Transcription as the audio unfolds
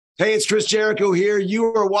Hey, it's Chris Jericho here. You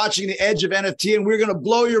are watching The Edge of NFT, and we're going to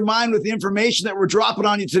blow your mind with the information that we're dropping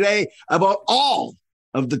on you today about all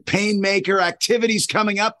of the Painmaker activities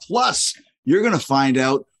coming up. Plus, you're going to find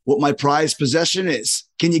out what my prized possession is.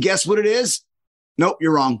 Can you guess what it is? Nope,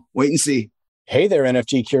 you're wrong. Wait and see. Hey there,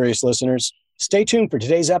 NFT curious listeners. Stay tuned for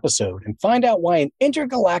today's episode and find out why an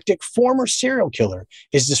intergalactic former serial killer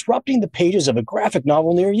is disrupting the pages of a graphic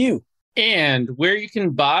novel near you. And where you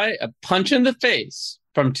can buy a punch in the face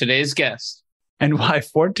from today's guest. And why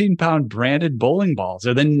 14-pound branded bowling balls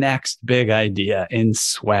are the next big idea in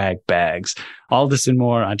swag bags. All this and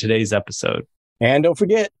more on today's episode. And don't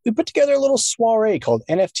forget, we put together a little soiree called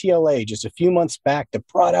NFTLA just a few months back that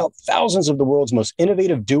brought out thousands of the world's most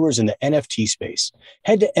innovative doers in the NFT space.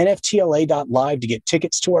 Head to NFTLA.live to get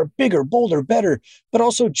tickets to our bigger, bolder, better, but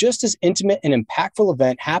also just as intimate and impactful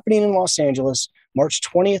event happening in Los Angeles, March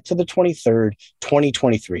 20th to the 23rd,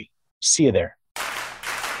 2023. See you there.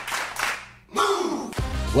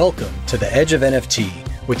 Welcome to The Edge of NFT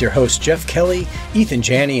with your hosts Jeff Kelly, Ethan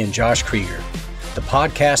Janney, and Josh Krieger, the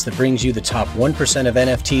podcast that brings you the top 1% of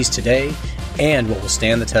NFTs today and what will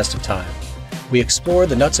stand the test of time. We explore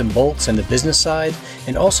the nuts and bolts and the business side,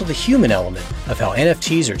 and also the human element of how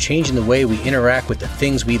NFTs are changing the way we interact with the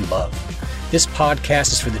things we love. This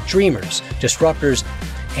podcast is for the dreamers, disruptors,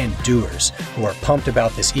 and doers who are pumped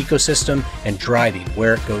about this ecosystem and driving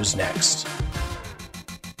where it goes next.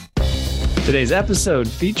 Today's episode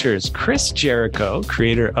features Chris Jericho,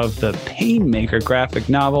 creator of the Painmaker graphic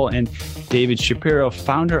novel, and David Shapiro,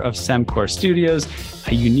 founder of Semcor Studios,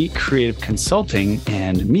 a unique creative consulting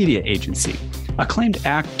and media agency. Acclaimed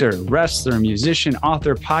actor, wrestler, musician,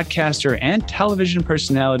 author, podcaster, and television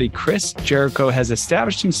personality, Chris Jericho has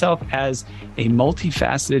established himself as a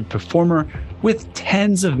multifaceted performer with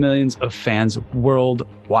tens of millions of fans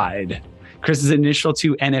worldwide. Chris's initial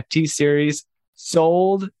 2 NFT series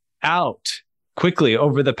sold out quickly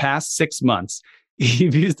over the past 6 months. He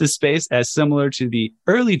views the space as similar to the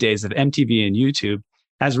early days of MTV and YouTube.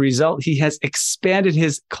 As a result, he has expanded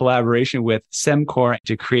his collaboration with Semcor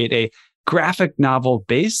to create a graphic novel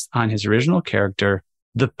based on his original character,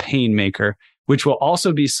 the Painmaker, which will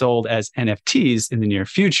also be sold as NFTs in the near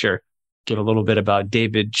future. Get a little bit about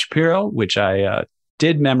David Shapiro, which I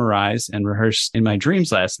did memorize and rehearse in my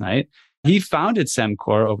dreams last night. He founded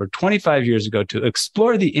Semcor over 25 years ago to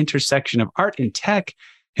explore the intersection of art and tech.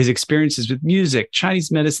 His experiences with music,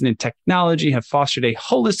 Chinese medicine, and technology have fostered a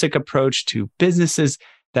holistic approach to businesses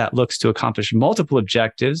that looks to accomplish multiple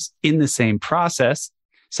objectives in the same process.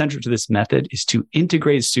 Central to this method is to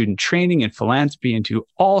integrate student training and philanthropy into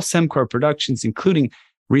all Semcor productions, including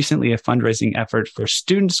recently a fundraising effort for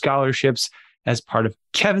student scholarships as part of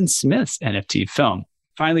Kevin Smith's NFT film.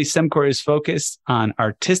 Finally, Semcor is focused on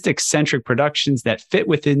artistic-centric productions that fit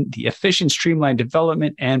within the efficient, streamlined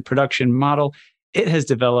development and production model it has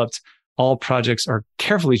developed. All projects are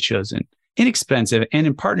carefully chosen, inexpensive, and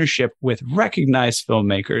in partnership with recognized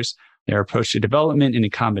filmmakers. Their approach to development in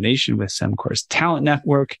combination with Semcor's talent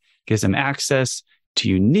network gives them access to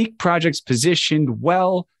unique projects positioned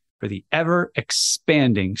well for the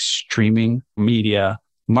ever-expanding streaming media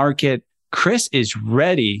market. Chris is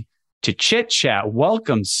ready to chit-chat.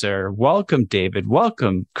 Welcome, sir. Welcome, David.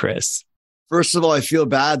 Welcome, Chris. First of all, I feel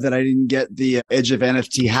bad that I didn't get the Edge of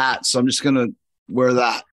NFT hat, so I'm just going to wear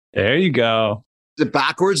that. There you go. Is it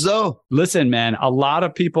backwards, though? Listen, man, a lot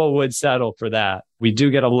of people would settle for that. We do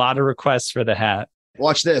get a lot of requests for the hat.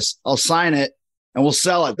 Watch this. I'll sign it, and we'll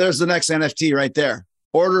sell it. There's the next NFT right there.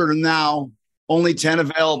 Order it now. Only 10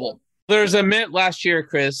 available. There's a mint last year,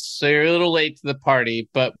 Chris, so you're a little late to the party,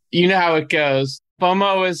 but you know how it goes.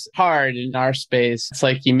 FOMO is hard in our space. It's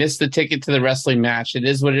like you missed the ticket to the wrestling match. It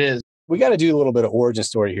is what it is. We got to do a little bit of origin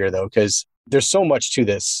story here, though, because there's so much to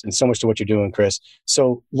this and so much to what you're doing, Chris.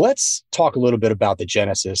 So let's talk a little bit about the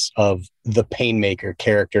genesis of the Painmaker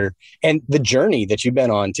character and the journey that you've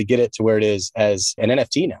been on to get it to where it is as an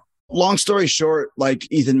NFT now. Long story short, like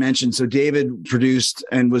Ethan mentioned, so David produced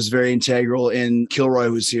and was very integral in Kilroy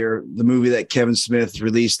Was Here, the movie that Kevin Smith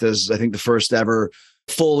released as, I think, the first ever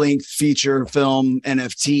full-length feature film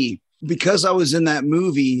NFT. Because I was in that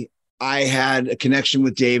movie, I had a connection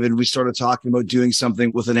with David. We started talking about doing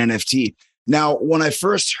something with an NFT. Now, when I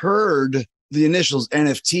first heard the initials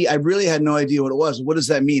NFT, I really had no idea what it was. What does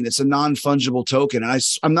that mean? It's a non-fungible token. And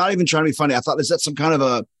I'm not even trying to be funny. I thought, is that some kind of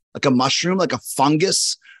a mushroom, like a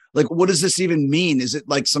fungus? Like, what does this even mean? Is it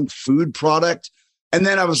like some food product? And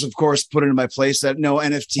then I was, of course, put into my place that no,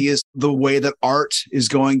 NFT is the way that art is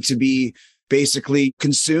going to be basically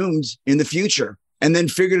consumed in the future. And then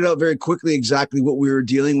figured it out very quickly exactly what we were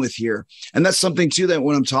dealing with here. And that's something too, that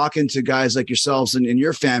when I'm talking to guys like yourselves and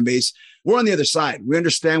your fan base, we're on the other side. We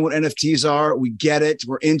understand what NFTs are. We get it.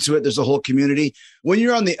 We're into it. There's a whole community. When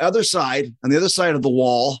you're on the other side of the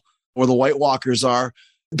wall where the White Walkers are,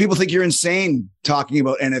 people think you're insane talking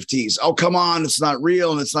about NFTs. Oh, come on. It's not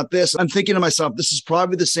real. And it's not this. I'm thinking to myself, this is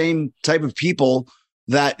probably the same type of people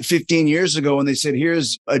that 15 years ago, when they said,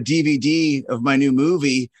 here's a DVD of my new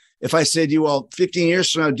movie. If I said to you, well, 15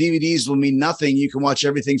 years from now, DVDs will mean nothing. You can watch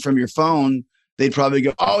everything from your phone. They'd probably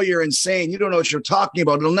go, oh, you're insane. You don't know what you're talking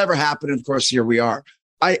about. It'll never happen. And of course, here we are.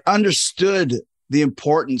 I understood the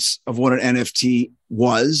importance of what an NFT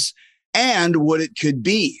was and what it could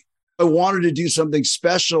be. I wanted to do something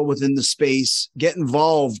special within the space, get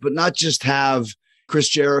involved, but not just have Chris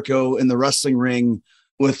Jericho in the wrestling ring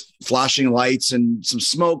with flashing lights and some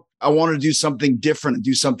smoke. I wanted to do something different,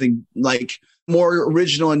 do something like more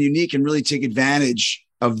original and unique, and really take advantage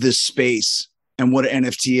of this space and what an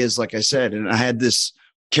NFT is, like I said. And I had this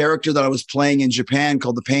character that I was playing in Japan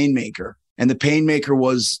called the Painmaker. And the Painmaker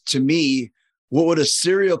was, to me, what would a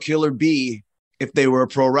serial killer be if they were a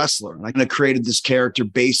pro wrestler? And I kind of created this character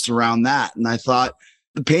based around that. And I thought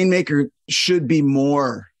the Painmaker should be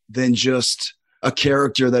more than just a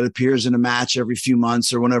character that appears in a match every few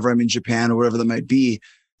months or whenever I'm in Japan or whatever that might be.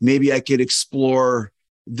 Maybe I could explore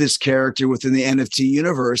this character within the NFT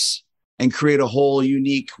universe and create a whole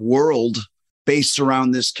unique world based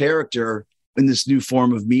around this character in this new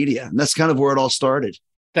form of media. And that's kind of where it all started.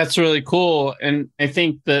 That's really cool. And I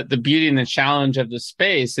think the beauty and the challenge of the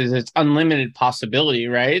space is its unlimited possibility,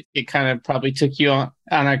 right? It kind of probably took you on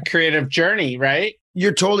a creative journey, right?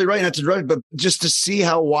 You're totally right. Not to direct, but just to see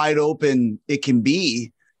how wide open it can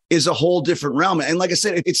be is a whole different realm. And like I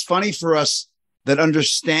said, it's funny for us that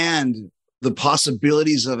understand the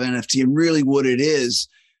possibilities of NFT and really what it is,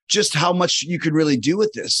 just how much you could really do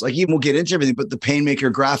with this. Like, even we'll get into everything, but the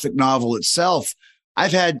Painmaker graphic novel itself,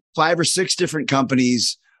 I've had 5 or 6 different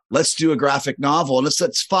companies. Let's do a graphic novel. And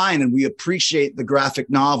that's fine. And we appreciate the graphic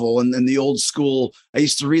novel and the old school. I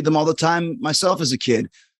used to read them all the time myself as a kid.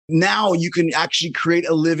 Now you can actually create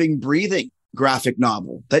a living, breathing graphic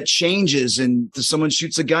novel that changes. And if someone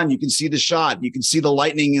shoots a gun, you can see the shot. You can see the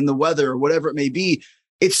lightning in the weather or whatever it may be.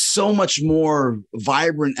 It's so much more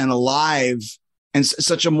vibrant and alive and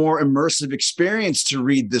such a more immersive experience to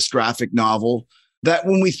read this graphic novel that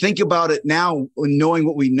when we think about it now, knowing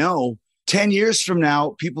what we know, 10 years from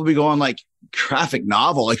now, people will be going like, graphic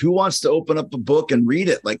novel? Like, who wants to open up a book and read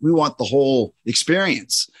it? Like, we want the whole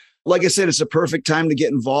experience. Like I said, it's a perfect time to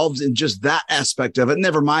get involved in just that aspect of it.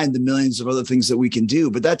 Never mind the millions of other things that we can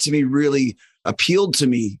do. But that to me really appealed to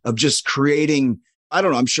me, of just creating. I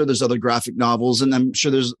don't know. I'm sure there's other graphic novels and I'm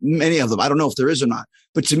sure there's many of them. I don't know if there is or not.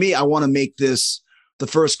 But to me, I want to make this the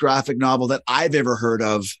first graphic novel that I've ever heard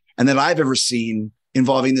of and that I've ever seen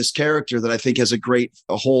involving this character that I think has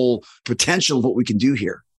a whole potential of what we can do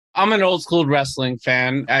here. I'm an old school wrestling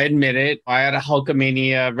fan. I admit it. I had a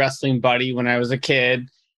Hulkamania wrestling buddy when I was a kid.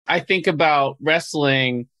 I think about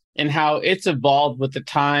wrestling and how it's evolved with the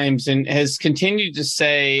times and has continued to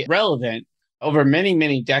stay relevant over many,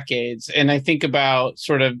 many decades. And I think about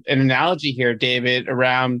sort of an analogy here, David,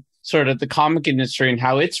 around sort of the comic industry and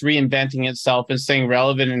how it's reinventing itself and staying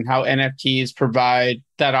relevant, and how NFTs provide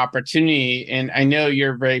that opportunity. And I know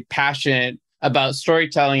you're very passionate about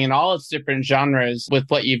storytelling in all its different genres with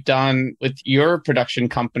what you've done with your production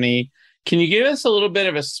company. Can you give us a little bit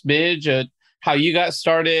of a smidge of how you got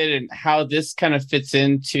started and how this kind of fits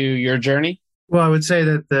into your journey? Well, I would say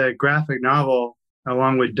that the graphic novel,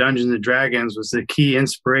 along with Dungeons and Dragons, was the key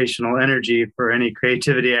inspirational energy for any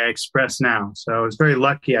creativity I express now. So I was very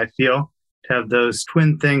lucky, I feel, to have those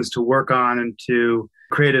twin things to work on and to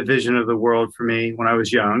create a vision of the world for me when I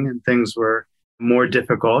was young and things were more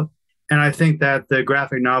difficult. And I think that the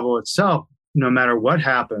graphic novel itself, no matter what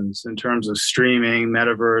happens in terms of streaming,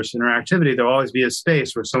 metaverse, interactivity, there'll always be a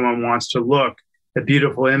space where someone wants to look at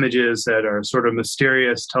beautiful images that are sort of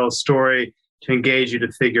mysterious, tell a story, to engage you,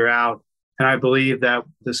 to figure out. And I believe that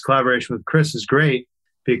this collaboration with Chris is great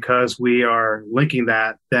because we are linking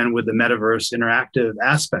that then with the metaverse interactive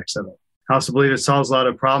aspects of it. I also believe it solves a lot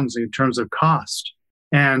of problems in terms of cost.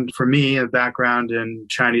 And for me, a background in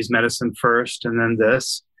Chinese medicine first and then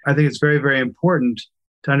this, I think it's very, very important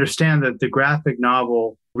to understand that the graphic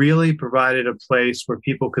novel really provided a place where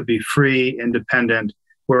people could be free, independent,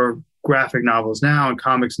 where graphic novels now and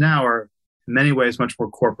comics now are in many ways much more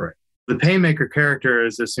corporate. The Painmaker character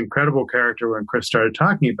is this incredible character when Chris started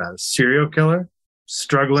talking about a serial killer,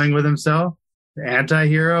 struggling with himself,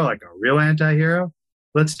 anti-hero, like a real anti-hero.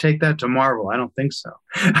 Let's take that to Marvel. I don't think so.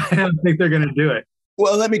 I don't think they're going to do it.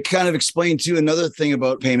 Well, let me kind of explain too another thing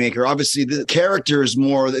about Painmaker. Obviously, the character is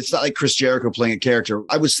more, it's not like Chris Jericho playing a character.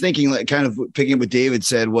 I was thinking, like, kind of picking up what David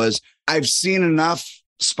said was, I've seen enough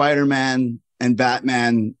Spider-Man and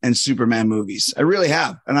Batman and Superman movies. I really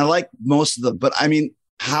have. And I like most of them. But I mean,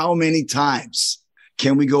 how many times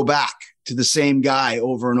can we go back to the same guy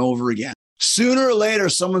over and over again? Sooner or later,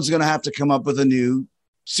 someone's going to have to come up with a new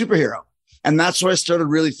superhero. And that's why I started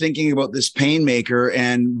really thinking about this Painmaker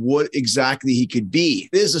and what exactly he could be.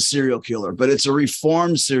 It is a serial killer, but it's a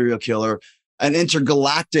reformed serial killer, an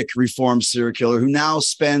intergalactic reformed serial killer who now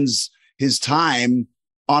spends his time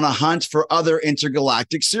on a hunt for other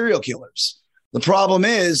intergalactic serial killers. The problem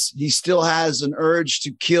is he still has an urge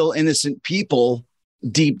to kill innocent people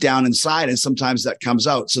deep down inside, and sometimes that comes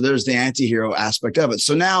out. So there's the anti-hero aspect of it.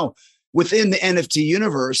 So now within the NFT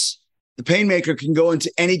universe, the Painmaker can go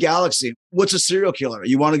into any galaxy. What's a serial killer?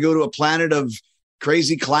 You want to go to a planet of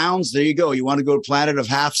crazy clowns? There you go. You want to go to a planet of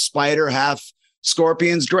half spider, half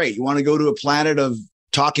scorpions? Great. You want to go to a planet of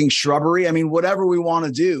talking shrubbery? I mean, whatever we want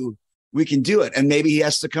to do, we can do it. And maybe he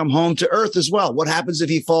has to come home to Earth as well. What happens if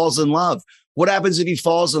he falls in love? What happens if he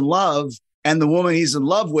falls in love and the woman he's in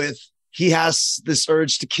love with, he has this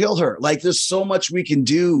urge to kill her? Like, there's so much we can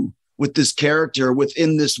do with this character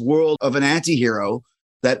within this world of an anti-hero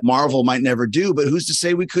that Marvel might never do. But who's to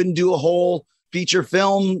say we couldn't do a whole feature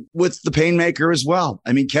film with the Painmaker as well?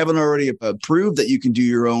 I mean, Kevin already proved that you can do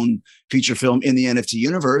your own feature film in the NFT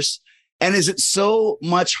universe. And is it so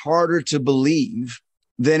much harder to believe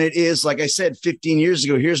than it is, like I said, 15 years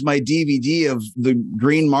ago, here's my DVD of the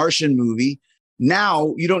Green Martian movie.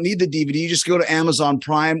 Now you don't need the DVD. You just go to Amazon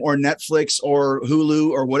Prime or Netflix or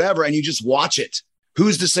Hulu or whatever, and you just watch it.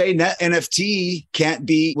 Who's to say NFT can't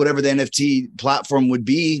be whatever the NFT platform would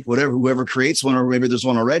be, whoever creates one, or maybe there's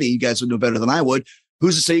one already. You guys would know better than I would.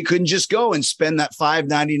 Who's to say you couldn't just go and spend that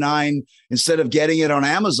 $5.99 instead of getting it on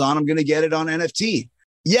Amazon? I'm going to get it on NFT.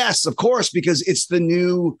 Yes, of course, because it's the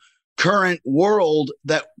new current world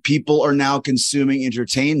that people are now consuming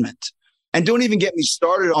entertainment. And don't even get me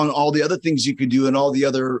started on all the other things you could do and all the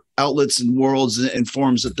other outlets and worlds and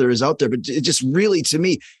forms that there is out there. But it just really, to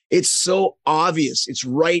me, it's so obvious. It's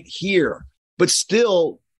right here. But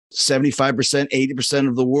still, 75%, 80%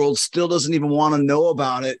 of the world still doesn't even want to know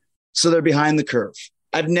about it. So they're behind the curve.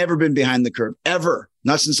 I've never been behind the curve, ever.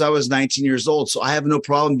 Not since I was 19 years old. So I have no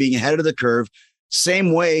problem being ahead of the curve.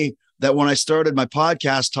 Same way that when I started my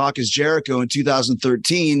podcast, Talk is Jericho, in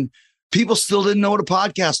 2013, people still didn't know what a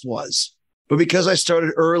podcast was. But because I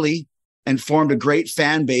started early and formed a great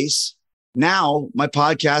fan base, now my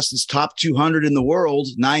podcast is top 200 in the world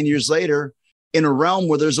 9 years later in a realm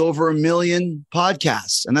where there's over 1 million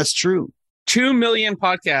podcasts. And that's true. 2 million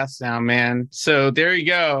podcasts now, man. So there you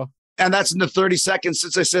go. And that's in the 30 seconds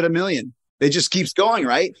since I said 1 million. It just keeps going,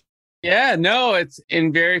 right? Yeah, no, it's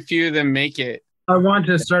in very few of them make it. I want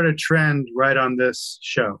to start a trend right on this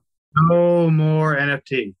show. No more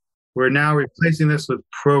NFT. We're now replacing this with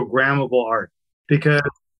programmable art, because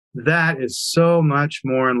that is so much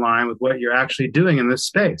more in line with what you're actually doing in this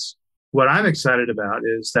space. What I'm excited about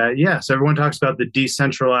is that, yes, everyone talks about the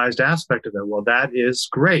decentralized aspect of it. Well, that is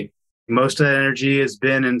great. Most of that energy has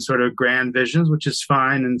been in sort of grand visions, which is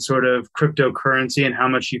fine, and sort of cryptocurrency and how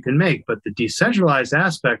much you can make. But the decentralized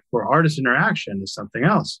aspect for artist interaction is something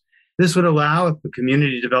else. This would allow, if the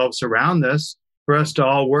community develops around this, for us to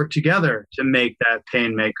all work together to make that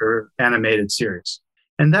Painmaker animated series.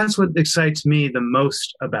 And that's what excites me the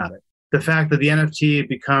most about it. The fact that the NFT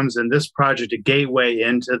becomes, in this project, a gateway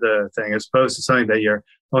into the thing, as opposed to something that you're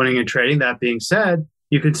owning and trading. That being said,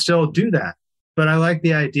 you can still do that. But I like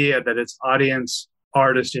the idea that it's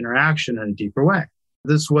audience-artist interaction in a deeper way.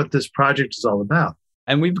 This is what this project is all about.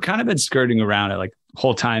 And we've kind of been skirting around it like the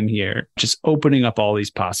whole time here, just opening up all these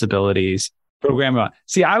possibilities. Programmable.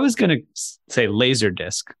 See, I was going to say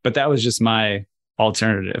Laserdisc, but that was just my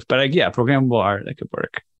alternative. But programmable art, that could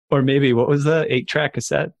work. Or maybe, what was the 8-track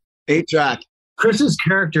cassette? 8-track. Chris's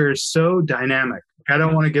character is so dynamic. I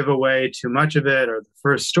don't want to give away too much of it or the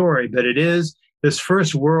first story, but it is, this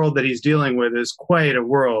first world that he's dealing with is quite a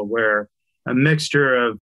world where a mixture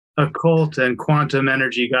of occult and quantum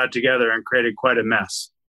energy got together and created quite a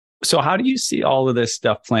mess. So how do you see all of this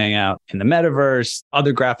stuff playing out in the metaverse,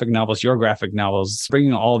 other graphic novels, your graphic novels,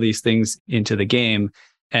 bringing all these things into the game?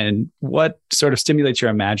 And what sort of stimulates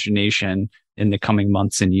your imagination in the coming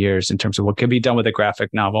months and years in terms of what can be done with a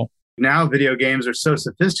graphic novel? Now video games are so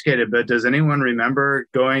sophisticated, but does anyone remember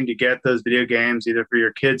going to get those video games either for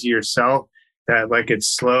your kids or yourself, that like it's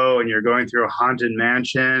slow and you're going through a haunted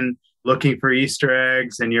mansion looking for Easter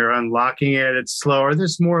eggs and you're unlocking it, it's slower.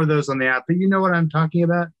 There's more of those on the app, but you know what I'm talking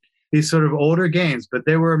about? These sort of older games, but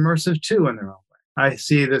they were immersive too in their own way. I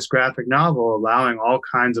see this graphic novel allowing all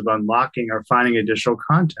kinds of unlocking or finding additional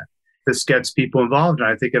content. This gets people involved. And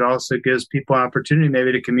I think it also gives people an opportunity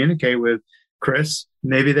maybe to communicate with Chris.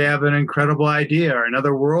 Maybe they have an incredible idea or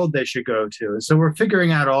another world they should go to. And so we're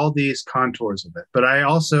figuring out all these contours of it. But I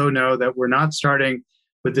also know that we're not starting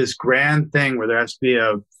with this grand thing where there has to be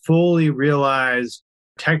a fully realized,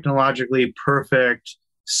 technologically perfect,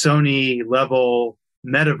 Sony level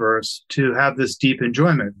metaverse to have this deep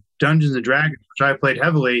enjoyment. Dungeons and Dragons, which I played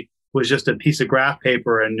heavily, was just a piece of graph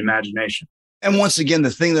paper and imagination. And once again,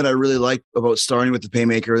 the thing that I really liked about starting with the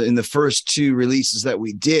Painmaker in the first two releases that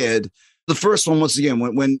we did, the first one, once again,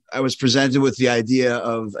 when I was presented with the idea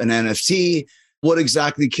of an NFT, what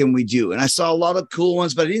exactly can we do? And I saw a lot of cool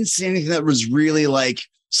ones, but I didn't see anything that was really like,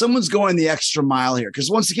 someone's going the extra mile here.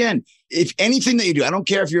 Because once again, if anything that you do, I don't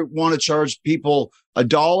care if you want to charge people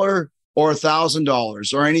 $1 or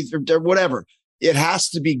 $1,000 or anything, or whatever. It has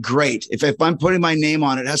to be great. If I'm putting my name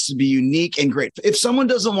on it, it has to be unique and great. If someone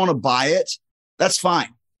doesn't want to buy it, that's fine.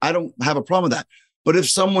 I don't have a problem with that. But if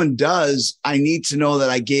someone does, I need to know that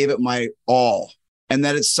I gave it my all and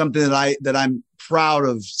that it's something that I'm proud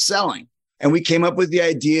of selling. And we came up with the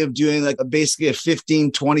idea of doing like basically a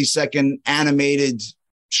 15, 20-second animated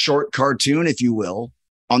short cartoon, if you will,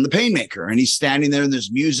 on the Painmaker. And he's standing there and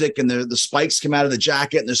there's music and the spikes come out of the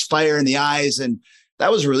jacket and there's fire in the eyes. And that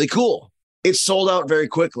was really cool. It sold out very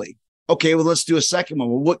quickly. Okay, well, let's do a second one.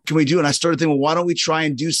 Well, what can we do? And I started thinking, well, why don't we try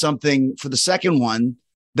and do something for the second one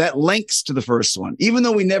that links to the first one? Even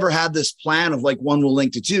though we never had this plan of like one will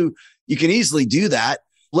link to two, you can easily do that.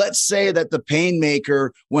 Let's say that the Painmaker,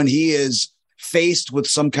 when he is faced with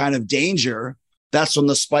some kind of danger, that's when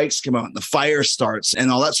the spikes come out and the fire starts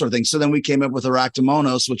and all that sort of thing. So then we came up with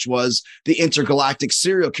Aractamonos, which was the intergalactic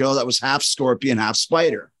serial killer that was half scorpion, half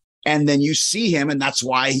spider. And then you see him, and that's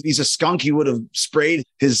why he's a skunk. He would have sprayed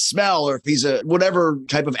his smell, or if he's a whatever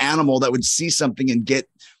type of animal that would see something and get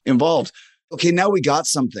involved. Okay, now we got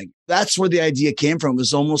something. That's where the idea came from. It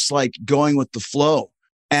was almost like going with the flow.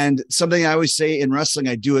 And something I always say in wrestling,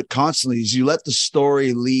 I do it constantly, is you let the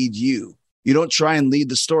story lead you. You don't try and lead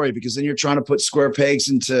the story, because then you're trying to put square pegs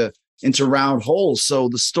into round holes. So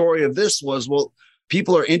the story of this was, well,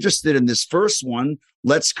 people are interested in this first one.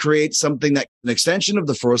 Let's create something that an extension of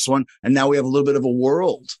the first one. And now we have a little bit of a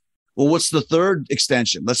world. Well, what's the third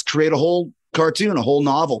extension? Let's create a whole cartoon, a whole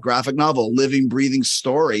novel, graphic novel, a living, breathing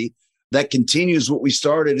story that continues what we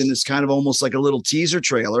started in this kind of almost like a little teaser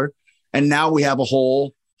trailer. And now we have a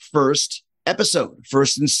whole first episode,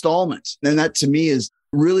 first installment. And that to me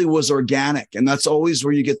really was organic. And that's always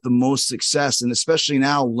where you get the most success. And especially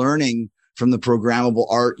now learning from the programmable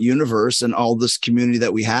art universe and all this community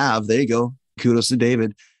that we have. There you go. Kudos to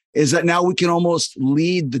David. Is that now we can almost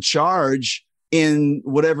lead the charge in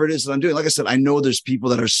whatever it is that I'm doing. Like I said, I know there's people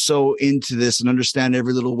that are so into this and understand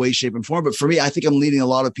every little way, shape, and form. But for me, I think I'm leading a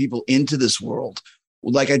lot of people into this world,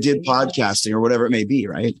 like I did podcasting or whatever it may be,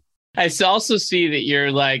 right? I also see that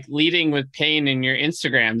you're like leading with pain in your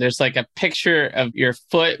Instagram. There's like a picture of your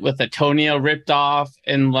foot with a toenail ripped off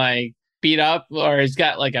and like beat up, or he's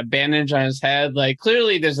got like a bandage on his head. Like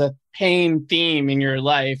clearly there's a pain theme in your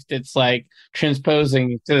life that's like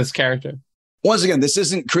transposing to this character. Once again, this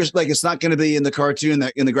isn't Chris, like it's not going to be in the cartoon,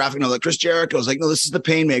 that in the graphic novel, like Chris Jericho is like, no, this is the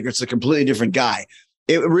Painmaker. It's a completely different guy.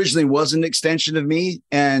 It originally was an extension of me.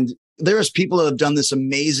 And there's people that have done this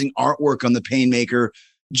amazing artwork on the Painmaker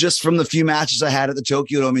just from the few matches I had at the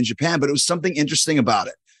Tokyo Dome in Japan. But it was something interesting about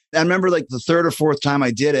it. I remember like the third or fourth time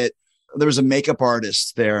I did it, there was a makeup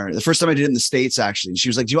artist there. The first time I did it in the States, actually. She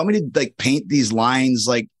was like, do you want me to like paint these lines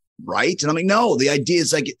like right? And I'm like, no, the idea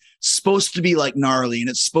is like, it's supposed to be like gnarly and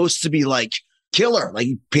it's supposed to be like killer. Like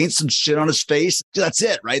he paints some shit on his face. That's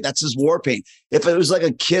it, right? That's his war paint. If it was like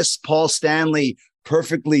a Kiss, Paul Stanley,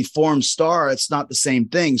 perfectly formed star, it's not the same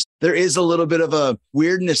things. There is a little bit of a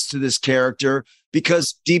weirdness to this character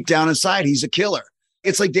because deep down inside, he's a killer.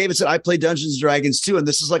 It's like David said, I play Dungeons and Dragons too. And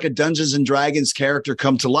this is like a Dungeons and Dragons character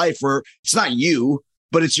come to life where it's not you,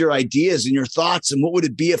 but it's your ideas and your thoughts. And what would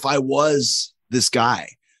it be if I was this guy?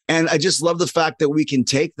 And I just love the fact that we can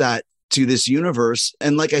take that to this universe.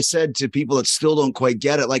 And like I said, to people that still don't quite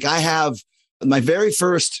get it, like I have my very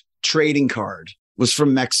first trading card was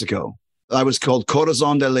from Mexico. I was called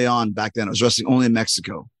Corazon de Leon back then. I was wrestling only in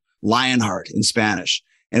Mexico, Lionheart in Spanish.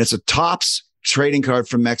 And it's a Topps trading card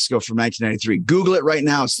from Mexico from 1993. Google it right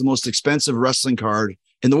now. It's the most expensive wrestling card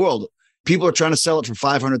in the world. People are trying to sell it for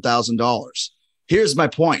 $500,000. Here's my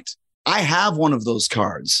point. I have one of those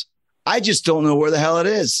cards. I just don't know where the hell it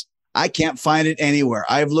is. I can't find it anywhere.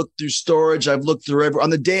 I've looked through storage. I've looked through everywhere. On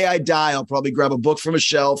the day I die, I'll probably grab a book from a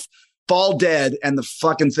shelf, fall dead, and the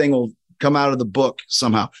fucking thing will come out of the book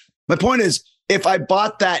somehow. My point is, If I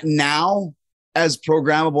bought that now as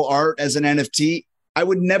programmable art, as an NFT, I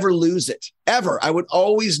would never lose it, ever. I would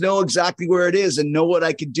always know exactly where it is and know what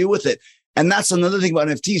I could do with it. And that's another thing about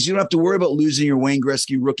NFTs. You don't have to worry about losing your Wayne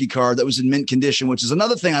Gretzky rookie card that was in mint condition, which is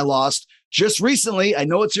another thing I lost just recently. I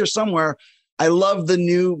know it's here somewhere. I love the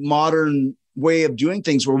new modern way of doing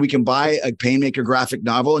things where we can buy a Painmaker graphic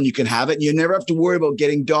novel and you can have it. And you never have to worry about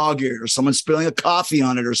getting dog-eared or someone spilling a coffee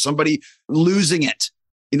on it or somebody losing it.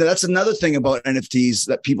 You know, that's another thing about NFTs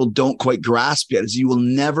that people don't quite grasp yet is you will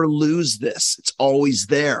never lose this. It's always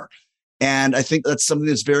there. And I think that's something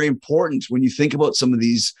that's very important when you think about some of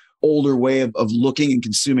these older way of looking and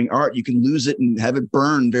consuming art. You can lose it and have it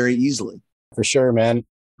burn very easily. For sure, man.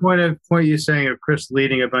 Point you're saying of Chris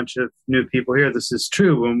leading a bunch of new people here, this is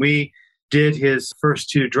true. When we did his first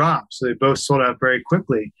 2 drops, they both sold out very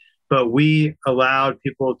quickly, but we allowed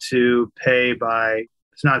people to pay by,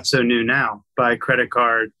 it's not so new now, by credit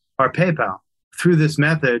card or PayPal. Through this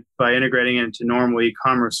method, by integrating it into normal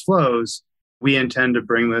e-commerce flows, we intend to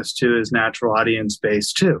bring this to his natural audience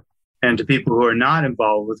base too, and to people who are not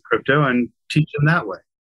involved with crypto and teach them that way.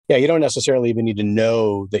 Yeah, you don't necessarily even need to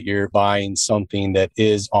know that you're buying something that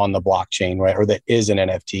is on the blockchain, right? Or that is an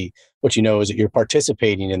NFT. What you know is that you're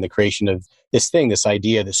participating in the creation of this thing, this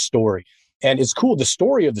idea, this story. And it's cool. The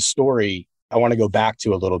story of the story, I want to go back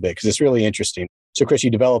to a little bit because it's really interesting. So Chris,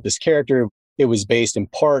 you developed this character. It was based in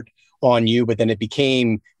part on you, but then it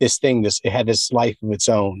became this thing, it had this life of its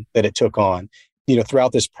own that it took on. You know,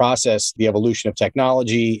 throughout this process, the evolution of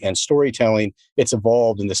technology and storytelling, it's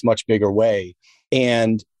evolved in this much bigger way.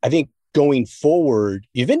 And I think going forward,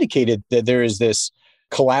 you've indicated that there is this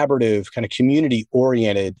collaborative, kind of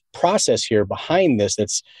community-oriented process here behind this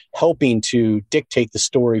that's helping to dictate the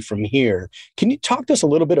story from here. Can you talk to us a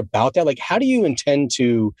little bit about that? Like, how do you intend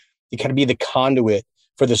to kind of be the conduit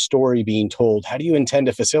for the story being told? How do you intend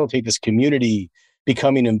to facilitate this community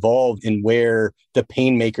becoming involved in where the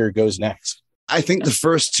Painmaker goes next? I think the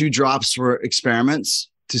first 2 drops were experiments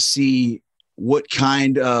to see what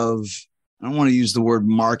kind of, I don't want to use the word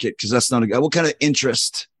market because that's not what kind of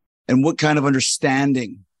interest and what kind of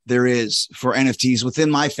understanding there is for NFTs within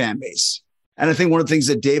my fan base. And I think one of the things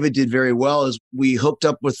that David did very well is we hooked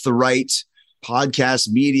up with the right podcast,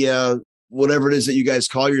 media, whatever it is that you guys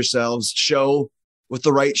call yourselves, show with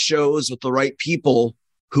the right shows, with the right people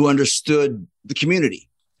who understood the community.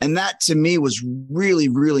 And that to me was really,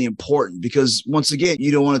 really important because once again,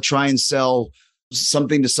 you don't want to try and sell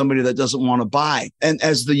something to somebody that doesn't want to buy. And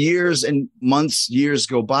as the years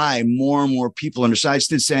go by, more and more people understand. I just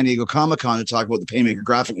did San Diego Comic-Con to talk about the Painmaker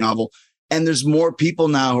graphic novel. And there's more people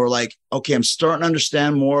now who are like, okay, I'm starting to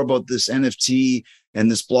understand more about this NFT and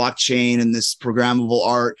this blockchain and this programmable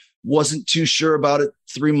art. Wasn't too sure about it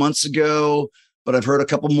 3 months ago, but I've heard a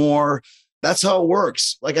couple more. That's how it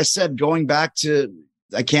works. Like I said, going back to,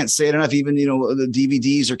 I can't say it enough, even, the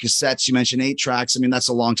DVDs or cassettes, you mentioned 8 tracks. I mean, that's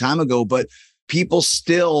a long time ago, but people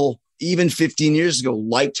still, even 15 years ago,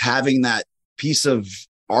 liked having that piece of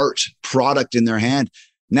art product in their hand.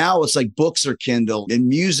 Now it's like books are Kindle and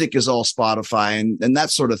music is all Spotify and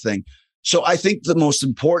that sort of thing. So I think the most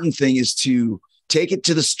important thing is to take it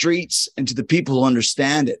to the streets and to the people who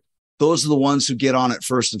understand it. Those are the ones who get on it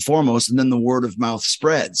first and foremost, and then the word of mouth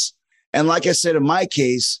spreads. And like I said, in my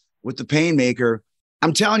case with the Painmaker,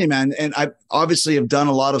 I'm telling you, man, and I obviously have done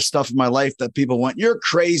a lot of stuff in my life that people went, you're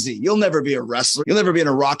crazy. You'll never be a wrestler. You'll never be in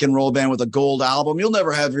a rock and roll band with a gold album. You'll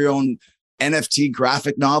never have your own NFT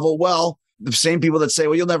graphic novel. Well, the same people that say,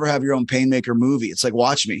 well, you'll never have your own Painmaker movie. It's like,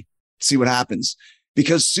 watch me, see what happens.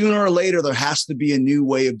 Because sooner or later, there has to be a new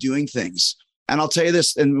way of doing things. And I'll tell you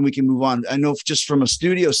this, and we can move on. I know just from a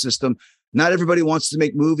studio system, not everybody wants to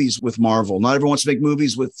make movies with Marvel. Not everyone wants to make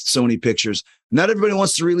movies with Sony Pictures. Not everybody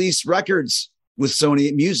wants to release records with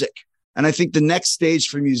Sony Music. And I think the next stage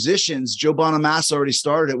for musicians, Joe Bonamassa already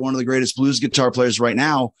started it, one of the greatest blues guitar players right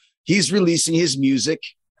now. He's releasing his music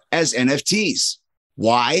as NFTs.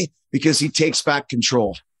 Why? Because he takes back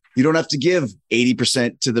control. You don't have to give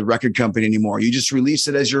 80% to the record company anymore. You just release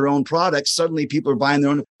it as your own product. Suddenly people are buying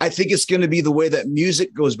their own. I think it's going to be the way that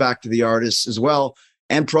music goes back to the artists as well,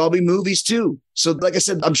 and probably movies too. So like I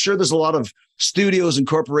said, I'm sure there's a lot of studios and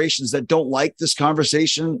corporations that don't like this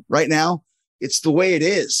conversation right now. It's the way it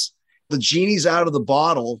is. The genie's out of the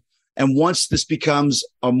bottle. And once this becomes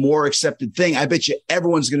a more accepted thing, I bet you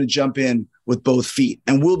everyone's going to jump in with both feet.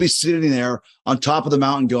 And we'll be sitting there on top of the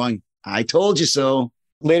mountain going, I told you so.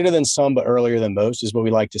 Later than some, but earlier than most is what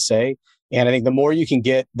we like to say. And I think the more you can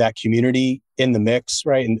get that community in the mix,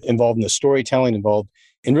 right, and involved in the storytelling, involved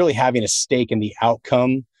in really having a stake in the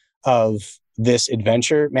outcome of this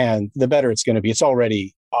adventure, man, the better it's going to be. It's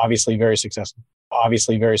already obviously very successful.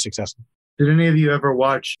 Did any of you ever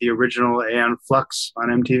watch the original Aeon Flux on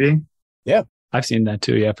MTV? Yeah. I've seen that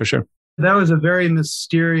too. Yeah, for sure. That was a very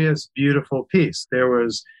mysterious, beautiful piece. There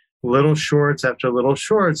was little shorts after little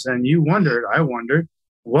shorts, and I wondered,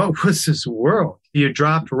 what was this world? You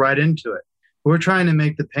dropped right into it. We're trying to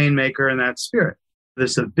make the Painmaker in that spirit.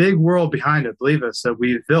 There's a big world behind it, believe us, that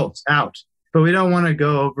we've built out, but we don't want to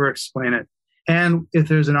go over explain it. And if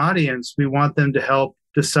there's an audience, we want them to help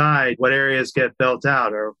decide what areas get built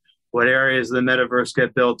out or what areas of the metaverse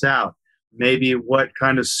get built out, maybe what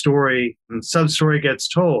kind of story and sub-story gets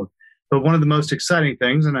told. But one of the most exciting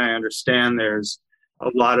things, and I understand there's a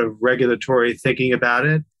lot of regulatory thinking about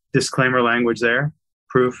it, disclaimer language there,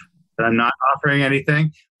 proof that I'm not offering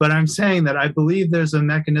anything, but I'm saying that I believe there's a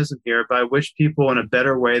mechanism here by which people in a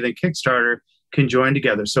better way than Kickstarter can join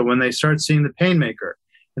together. So when they start seeing the Painmaker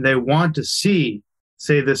and they want to see,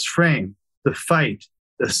 say, this frame, the fight,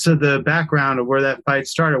 the background of where that fight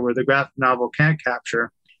started, where the graphic novel can't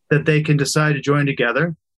capture, that they can decide to join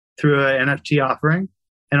together through an NFT offering.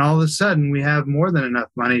 And all of a sudden, we have more than enough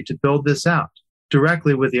money to build this out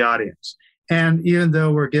directly with the audience. And even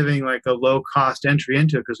though we're giving like a low cost entry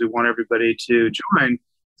into it because we want everybody to join,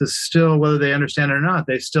 to still, whether they understand it or not,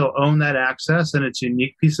 they still own that access and it's a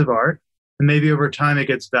unique piece of art. And maybe over time it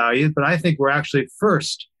gets valued. But I think we're actually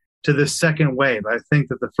first to this second wave. I think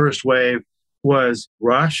that the first wave was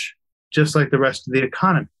rush, just like the rest of the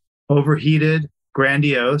economy, overheated,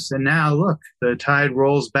 grandiose. And now look, the tide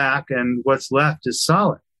rolls back and what's left is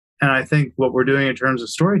solid. And I think what we're doing in terms of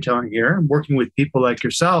storytelling here, working with people like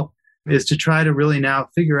yourself, is to try to really now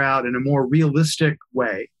figure out in a more realistic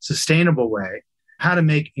way, sustainable way, how to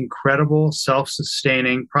make incredible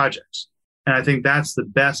self-sustaining projects. And I think that's the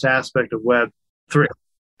best aspect of Web3.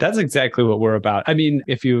 That's exactly what we're about. I mean,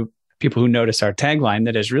 people who notice our tagline,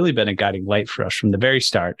 that has really been a guiding light for us from the very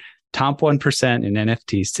start, top 1% in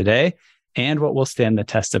NFTs today, and what will stand the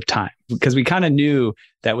test of time. Because we kind of knew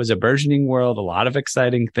that was a burgeoning world, a lot of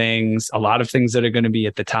exciting things, a lot of things that are going to be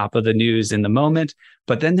at the top of the news in the moment.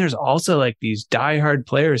 But then there's also like these diehard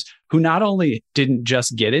players who not only didn't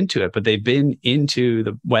just get into it, but they've been into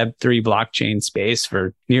the Web3 blockchain space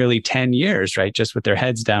for nearly 10 years, right? Just with their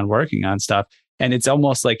heads down working on stuff. And it's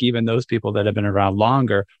almost like even those people that have been around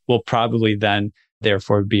longer will probably then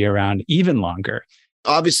therefore be around even longer.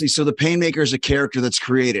 Obviously, so the Painmaker is a character that's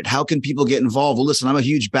created. How can people get involved? Well, listen, I'm a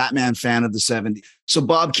huge Batman fan of the 70s. So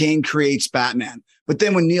Bob Kane creates Batman. But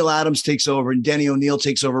then when Neil Adams takes over and Denny O'Neil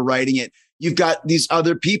takes over writing it, you've got these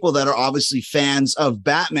other people that are obviously fans of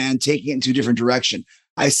Batman taking it into a different direction.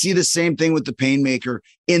 I see the same thing with the Painmaker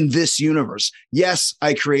in this universe. Yes,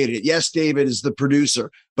 I created it. Yes, David is the producer.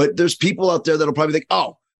 But there's people out there that'll probably think,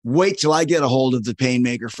 oh, wait till I get a hold of the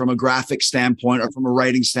Painmaker from a graphic standpoint or from a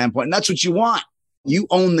writing standpoint. And that's what you want. You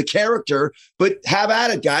own the character, but have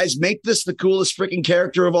at it, guys. Make this the coolest freaking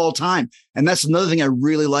character of all time. And that's another thing I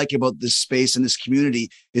really like about this space and this community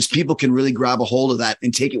is people can really grab a hold of that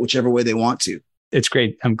and take it whichever way they want to. It's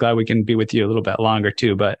great. I'm glad we can be with you a little bit longer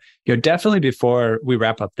too. But definitely before we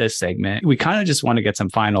wrap up this segment, we kind of just want to get some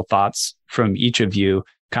final thoughts from each of you,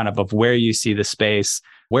 kind of where you see the space,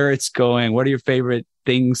 where it's going, what are your favorite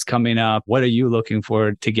things coming up? What are you looking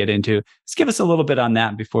forward to get into? Let's give us a little bit on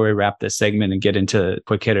that before we wrap this segment and get into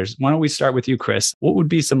quick hitters. Why don't we start with you, Chris? What would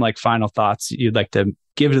be some like final thoughts you'd like to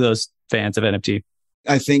give to those fans of NFT?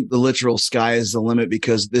 I think the literal sky is the limit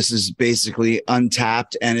because this is basically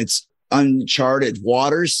untapped and it's uncharted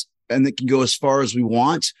waters and it can go as far as we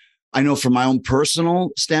want. I know from my own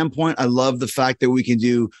personal standpoint, I love the fact that we can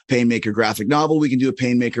do Painmaker graphic novel. We can do a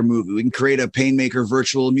Painmaker movie. We can create a Painmaker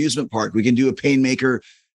virtual amusement park. We can do a Painmaker,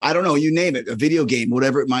 I don't know, you name it, a video game,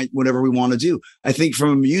 whatever we want to do. I think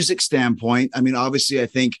from a music standpoint, I mean, obviously, I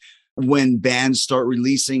think when bands start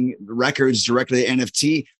releasing records directly to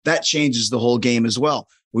NFT, that changes the whole game as well.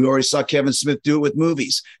 We already saw Kevin Smith do it with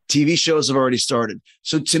movies. TV shows have already started.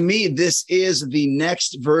 So to me, this is the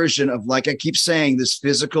next version of, like I keep saying, this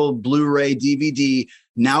physical Blu-ray DVD.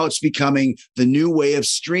 Now it's becoming the new way of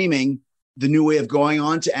streaming, the new way of going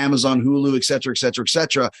on to Amazon, Hulu, et cetera, et cetera, et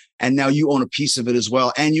cetera. And now you own a piece of it as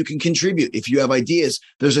well. And you can contribute. If you have ideas,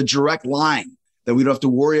 there's a direct line that we don't have to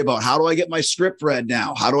worry about. How do I get my script read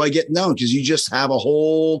now? How do I get known? Because you just have a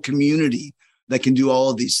whole community that can do all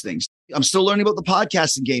of these things. I'm still learning about the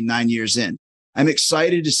podcasting game 9 years in. I'm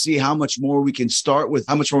excited to see how much more we can start with,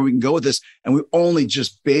 how much more we can go with this. And we only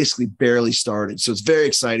just basically barely started. So it's very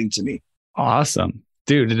exciting to me. Awesome.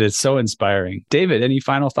 Dude, it is so inspiring. David, any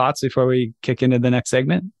final thoughts before we kick into the next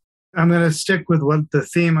segment? I'm going to stick with what the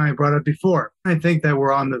theme I brought up before. I think that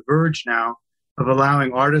we're on the verge now of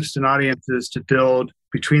allowing artists and audiences to build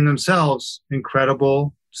between themselves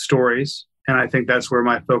incredible stories And I think that's where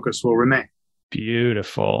my focus will remain.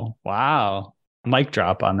 Beautiful. Wow. Mic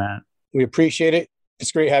drop on that. We appreciate it.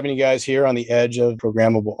 It's great having you guys here on the edge of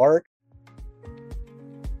programmable art.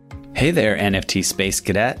 Hey there, NFT Space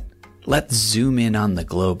Cadet. Let's zoom in on the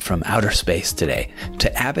globe from outer space today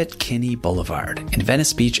to Abbot Kinney Boulevard in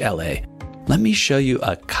Venice Beach, LA. Let me show you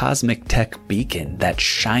a cosmic tech beacon that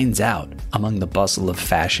shines out among the bustle of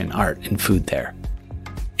fashion, art, and food there.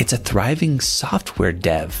 It's a thriving software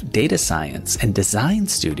dev, data science, and design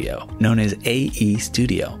studio known as AE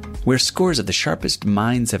Studio, where scores of the sharpest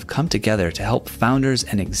minds have come together to help founders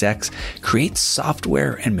and execs create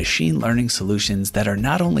software and machine learning solutions that are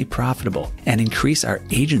not only profitable and increase our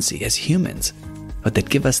agency as humans, but that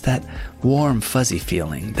give us that warm, fuzzy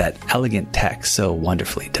feeling that elegant tech so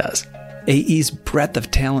wonderfully does. AE's breadth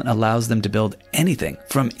of talent allows them to build anything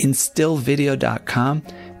from instillvideo.com.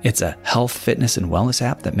 It's a health, fitness, and wellness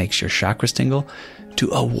app that makes your chakras tingle, to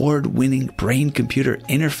award-winning brain-computer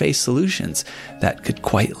interface solutions that could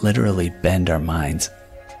quite literally bend our minds.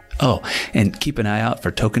 Oh, and keep an eye out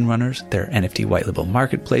for Token Runners, their NFT white label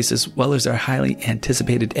marketplace, as well as our highly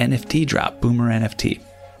anticipated NFT drop, Boomer NFT.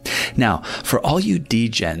 Now, for all you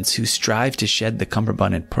degens who strive to shed the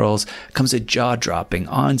cummerbund and pearls, comes a jaw-dropping,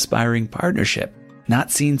 awe-inspiring partnership, not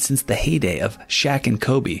seen since the heyday of Shaq and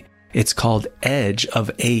Kobe. It's called Edge of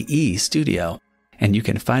AE Studio, and you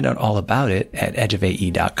can find out all about it at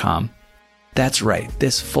edgeofae.com. That's right,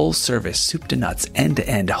 this full-service, soup-to-nuts,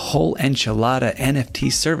 end-to-end, whole enchilada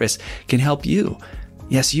NFT service can help you,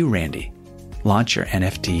 yes, you, Randy, launch your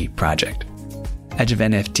NFT project. Edge of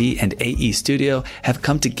NFT and AE Studio have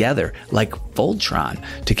come together like Voltron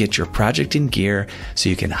to get your project in gear so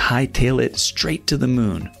you can hightail it straight to the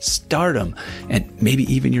moon, stardom, and maybe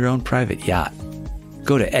even your own private yacht.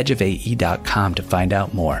 Go to edgeofae.com to find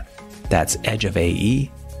out more. That's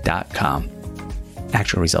edgeofae.com.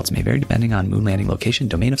 Actual results may vary depending on moon landing location,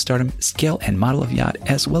 domain of stardom, scale and model of yacht,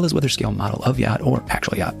 as well as whether scale model of yacht or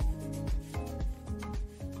actual yacht.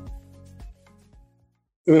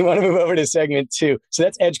 We want to move over to segment 2. So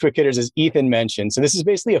that's Edge Quick Hitters, as Ethan mentioned. So this is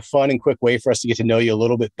basically a fun and quick way for us to get to know you a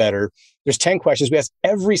little bit better. There's 10 questions. We ask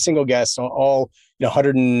every single guest on all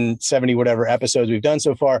 170 whatever episodes we've done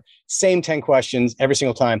so far. Same 10 questions every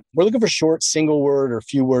single time. We're looking for short single word or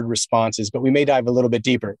few word responses, but we may dive a little bit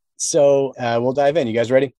deeper. So we'll dive in. You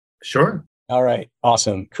guys ready? Sure. All right.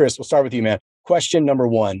 Awesome. Chris, we'll start with you, man. Question number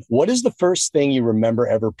 1. What is the first thing you remember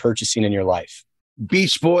ever purchasing in your life?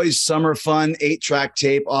 Beach Boys Summer Fun 8-track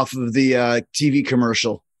tape off of the TV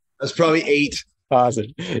commercial. That's probably 8. Awesome.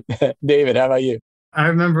 David, how about you? I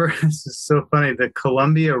remember, this is so funny, the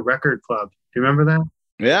Columbia Record Club. Do you remember that?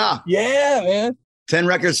 Yeah. Yeah, man. 10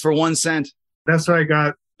 records for 1 cent. That's where I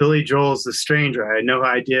got Billy Joel's The Stranger. I had no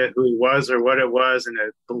idea who he was or what it was, and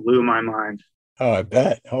it blew my mind. Oh, I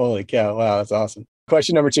bet. Holy cow. Wow, that's awesome.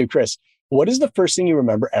 Question number 2, Chris. What is the first thing you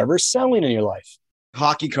remember ever selling in your life?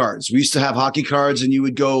 Hockey cards. We used to have hockey cards, and you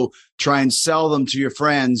would go try and sell them to your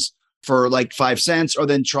friends for like 5 cents, or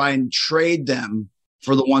then try and trade them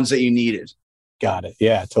for the ones that you needed. Got it.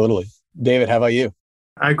 Yeah, totally. David, how about you?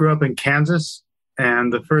 I grew up in Kansas,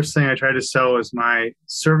 and the first thing I tried to sell was my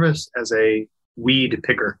service as a weed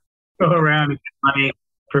picker. Go around and get money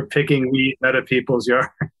for picking weed out of people's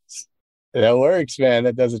yards. That works, man.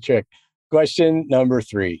 That does a trick. Question number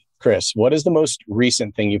 3, Chris. What is the most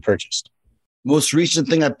recent thing you purchased? Most recent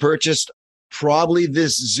thing I purchased, probably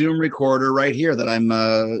this Zoom recorder right here that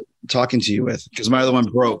I'm talking to you with, because my other one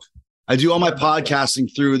broke. I do all my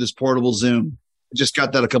podcasting through this portable Zoom. I just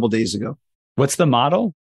got that a couple days ago. What's the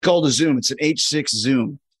model? Called a Zoom. It's an H6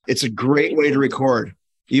 Zoom. It's a great way to record,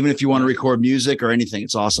 even if you want to record music or anything.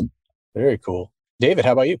 It's awesome. Very cool. David,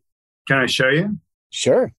 how about you? Can I show you?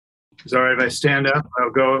 Sure. Is it all right if I stand up?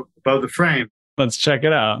 I'll go above the frame. Let's check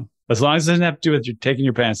it out. As long as it doesn't have to do with you taking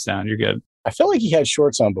your pants down, you're good. I felt like he had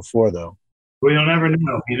shorts on before, though. We don't ever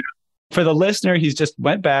know. For the listener, he's just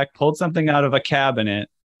went back, pulled something out of a cabinet,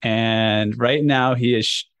 and right now he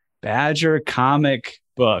is Badger comic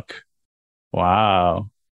book. Wow.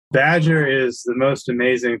 Badger is the most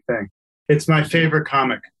amazing thing. It's my favorite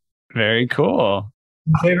comic. Very cool.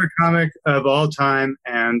 Favorite comic of all time,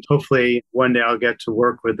 and hopefully one day I'll get to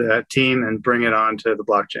work with that team and bring it onto the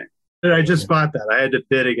blockchain. But I just bought that. I had to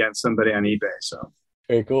bid against somebody on eBay. So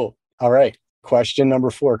very cool. All right. Question number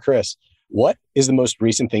 4, Chris. What is the most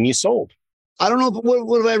recent thing you sold? I don't know, but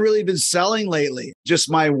what have I really been selling lately? Just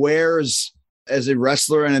my wares as a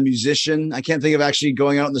wrestler and a musician. I can't think of actually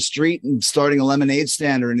going out in the street and starting a lemonade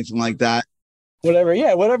stand or anything like that. Whatever.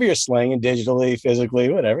 Yeah. Whatever you're slanging digitally, physically,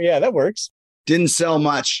 whatever. Yeah, that works. Didn't sell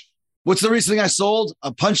much. What's the recent thing I sold?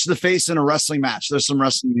 A punch to the face in a wrestling match. There's some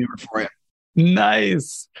wrestling humor for you.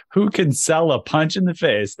 Nice. Who can sell a punch in the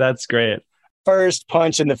face? That's great. First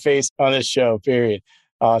punch in the face on this show, period.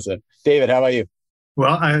 Awesome. David, how about you?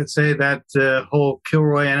 Well, I would say that whole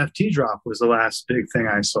Kilroy NFT drop was the last big thing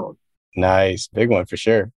I sold. Nice. Big one for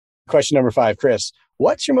sure. Question number 5, Chris.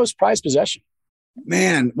 What's your most prized possession?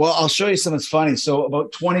 Man, well, I'll show you something that's funny. So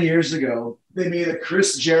about 20 years ago, they made a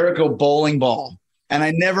Chris Jericho bowling ball. And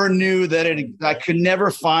I never knew that I could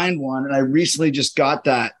never find one. And I recently just got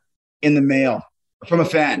that in the mail from a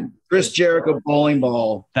fan. Chris Jericho bowling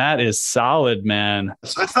ball. That is solid, man.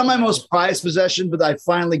 So that's not my most prized possession, but I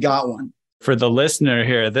finally got one. For the listener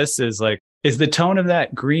here, this is like, is the tone of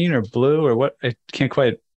that green or blue or what? I can't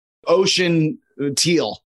quite. Ocean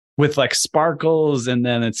teal. With like sparkles, and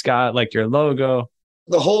then it's got like your logo.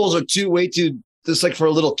 The holes are way too, just like for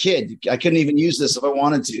a little kid. I couldn't even use this if I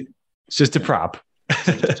wanted to. It's just a prop.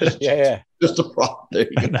 Yeah. Just a prop. There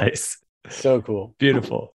you go. Nice. So cool.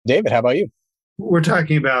 Beautiful. David, how about you? We're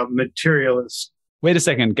talking about materialist. Wait a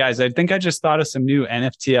second, guys. I think I just thought of some new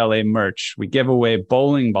NFTLA merch. We give away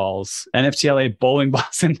bowling balls, NFTLA bowling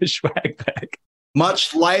balls in the swag bag.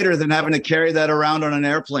 Much lighter than having to carry that around on an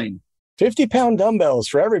airplane. 50-pound dumbbells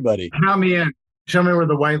for everybody. Count me in. Show me where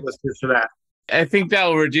the whitelist is for that. I think that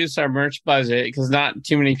will reduce our merch budget because not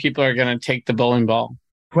too many people are going to take the bowling ball.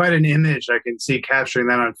 Quite an image I can see capturing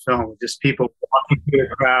that on film. Just people walking through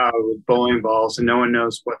the crowd with bowling balls and no one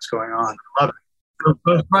knows what's going on. I love it. So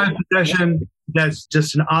most prized possession, that's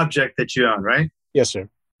just an object that you own, right? Yes, sir.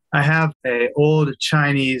 I have an old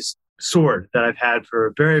Chinese sword that I've had for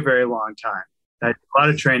a very, very long time. I had a lot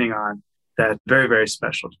of training on. That's very, very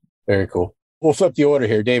special. Very cool. We'll flip the order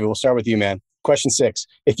here. David, we'll start with you, man. Question 6.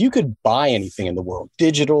 If you could buy anything in the world,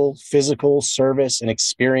 digital, physical, service, and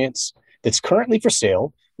experience that's currently for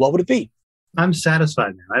sale, what would it be? I'm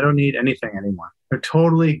satisfied now. I don't need anything anymore. They're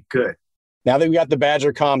totally good. Now that we got the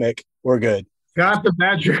Badger comic, we're good. Got the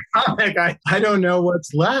Badger comic. I don't know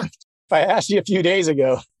what's left. If I asked you a few days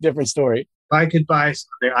ago, different story. If I could buy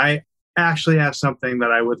something, I actually have something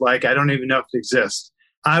that I would like. I don't even know if it exists.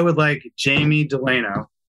 I would like Jamie Delano,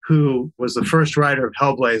 who was the first writer of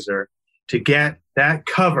Hellblazer, to get that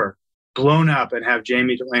cover blown up and have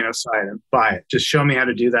Jamie Delano sign it. Buy it. Just show me how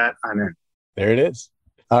to do that. I'm in. There it is.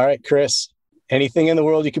 All right, Chris. Anything in the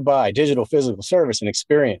world you could buy, digital, physical, service, and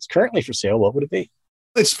experience, currently for sale, what would it be?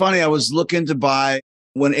 It's funny. I was looking to buy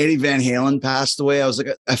when Eddie Van Halen passed away.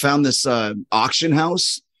 I found this auction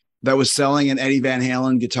house that was selling an Eddie Van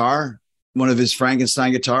Halen guitar, one of his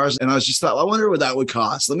Frankenstein guitars. And I was just thought, I wonder what that would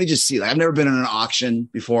cost. Let me just see. I've never been in an auction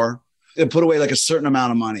before. It put away like a certain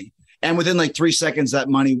amount of money. And within like 3 seconds, that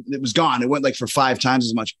money, it was gone. It went like for 5 times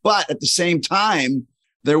as much. But at the same time,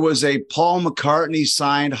 there was a Paul McCartney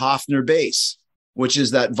signed Hofner bass, which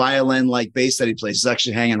is that violin-like bass that he plays. It's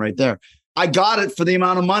actually hanging right there. I got it for the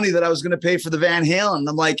amount of money that I was going to pay for the Van Halen.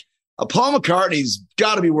 I'm like, a Paul McCartney's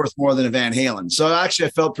got to be worth more than a Van Halen. So actually,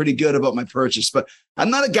 I felt pretty good about my purchase. But I'm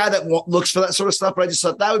not a guy that looks for that sort of stuff, but I just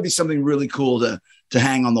thought that would be something really cool to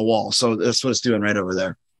hang on the wall. So that's what it's doing right over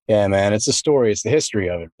there. Yeah, man, it's a story. It's the history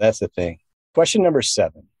of it. That's the thing. Question number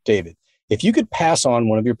 7, David. If you could pass on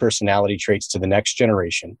one of your personality traits to the next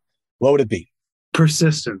generation, what would it be?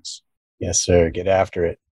 Persistence. Yes, sir. Get after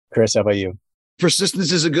it. Chris, how about you?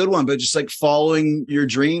 Persistence is a good one, but just like following your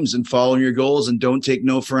dreams and following your goals and don't take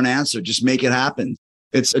no for an answer. Just make it happen.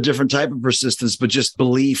 It's a different type of persistence, but just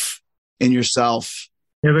belief in yourself.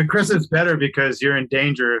 Yeah, but Chris is better because you're in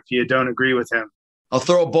danger if you don't agree with him. I'll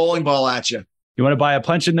throw a bowling ball at you. You want to buy a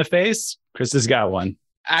punch in the face? Chris has got one.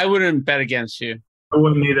 I wouldn't bet against you. I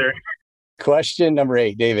wouldn't either. Question number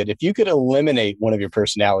 8, David. If you could eliminate one of your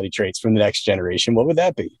personality traits from the next generation, what would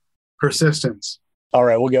that be? Persistence. All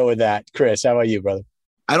right, we'll go with that. Chris, how about you, brother?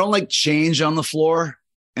 I don't like change on the floor,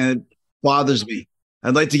 and it bothers me.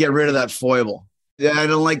 I'd like to get rid of that foible. Yeah, I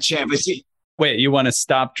don't like change. Wait, you want to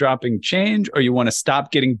stop dropping change or you want to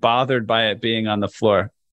stop getting bothered by it being on the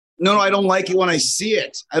floor? No, I don't like it when I see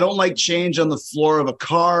it. I don't like change on the floor of a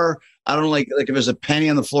car. I don't like if there's a penny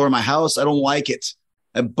on the floor of my house. I don't like it.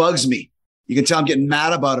 It bugs me. You can tell I'm getting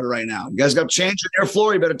mad about it right now. You guys got change on your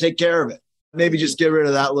floor. You better take care of it. Maybe just get rid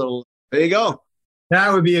of that little. There you go.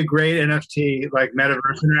 That would be a great NFT, like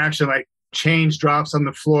Metaverse interaction, like change drops on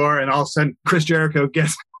the floor and all of a sudden Chris Jericho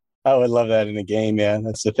gets. I would love that in a game, man.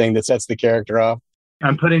 That's the thing that sets the character off.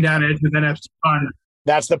 I'm putting down Edge of NFT fun.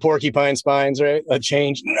 That's the porcupine spines, right? A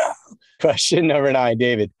change. No. Question number 9,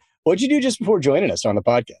 David. What'd you do just before joining us on the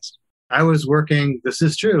podcast? I was working, this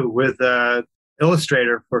is true, with an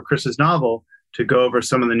illustrator for Chris's novel to go over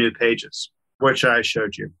some of the new pages, which I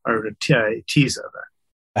showed you, or a tease of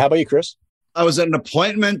it. How about you, Chris? I was at an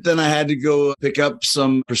appointment. Then I had to go pick up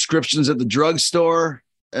some prescriptions at the drugstore.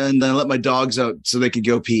 and then I let my dogs out so they could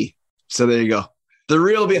go pee. So there you go. The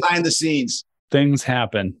real behind the scenes. Things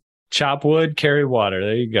happen. Chop wood, carry water.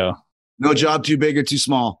 There you go. No job too big or too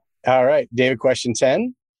small. All right, David, question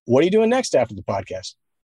 10. What are you doing next after the podcast?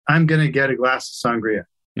 I'm going to get a glass of sangria.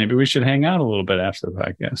 Maybe we should hang out a little bit after the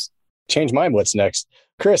podcast. Change mine. What's next?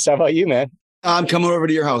 Chris, how about you, man? I'm coming over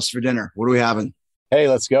to your house for dinner. What are we having? Hey,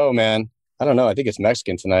 let's go, man. I don't know. I think it's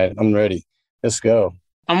Mexican tonight. I'm ready. Let's go.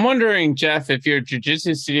 I'm wondering, Jeff, if your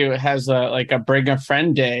jiu-jitsu studio has a bring a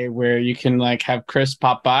friend day where you can like have Chris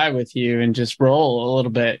pop by with you and just roll a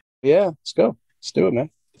little bit. Yeah, let's go. Let's do it, man.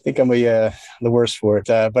 I think I'm the worst for it,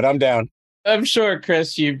 but I'm down. I'm sure,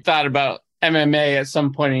 Chris, you've thought about MMA at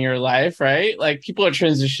some point in your life, right? Like people are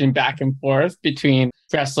transitioning back and forth between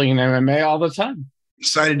wrestling and MMA all the time.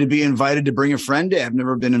 Excited to be invited to bring a friend day. I've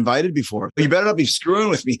never been invited before. You better not be screwing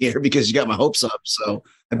with me here because you got my hopes up. So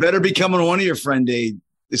I better be coming to one of your friend day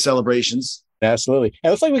celebrations. Absolutely. And it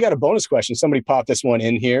looks like we got a bonus question. Somebody popped this one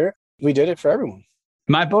in here. We did it for everyone.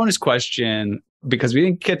 My bonus question, because we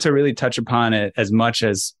didn't get to really touch upon it as much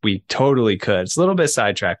as we totally could. It's a little bit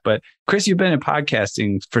sidetracked, but Chris, you've been in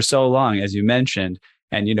podcasting for so long, as you mentioned,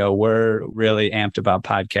 and, we're really amped about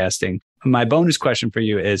podcasting. My bonus question for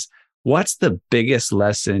you is, what's the biggest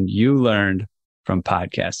lesson you learned from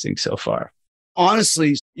podcasting so far?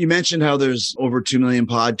 Honestly, you mentioned how there's over 2 million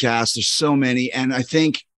podcasts. There's so many. And I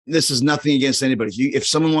think this is nothing against anybody. If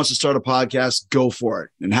someone wants to start a podcast, go for it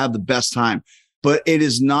and have the best time. But it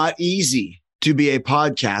is not easy to be a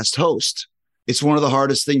podcast host. It's one of the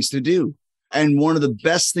hardest things to do. And one of the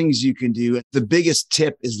best things you can do, the biggest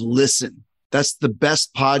tip is listen. That's the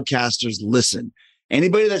best podcasters listen.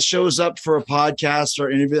 Anybody that shows up for a podcast or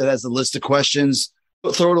interview that has a list of questions,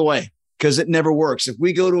 throw it away because it never works. If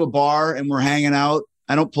we go to a bar and we're hanging out,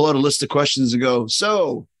 I don't pull out a list of questions and go,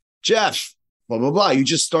 so Jeff, blah, blah, blah. You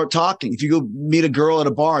just start talking. If you go meet a girl at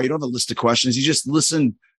a bar, you don't have a list of questions. You just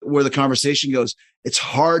listen where the conversation goes. It's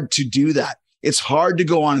hard to do that. It's hard to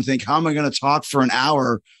go on and think, how am I going to talk for an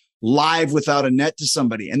hour live without a net to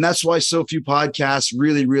somebody? And that's why so few podcasts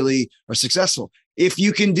really, really are successful. If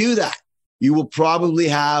you can do that, you will probably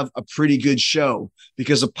have a pretty good show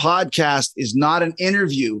because a podcast is not an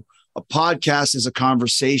interview. A podcast is a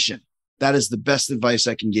conversation. That is the best advice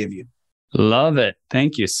I can give you. Love it.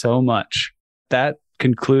 Thank you so much. That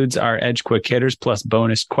concludes our Edge Quick Hitters plus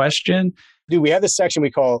bonus question. Dude, we have this section we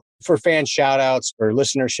call for fan shout outs or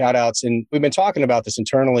listener shout outs. And we've been talking about this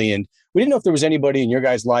internally. And we didn't know if there was anybody in your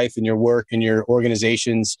guys' life, in your work, in your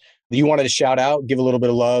organizations that you wanted to shout out, give a little bit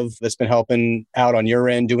of love that's been helping out on your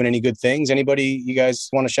end, doing any good things. Anybody you guys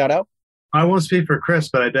want to shout out? I won't speak for Chris,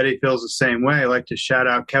 but I bet he feels the same way. I'd like to shout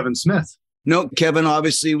out Kevin Smith. No, Kevin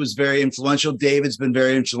obviously was very influential. David's been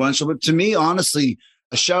very influential. But to me, honestly,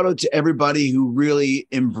 a shout out to everybody who really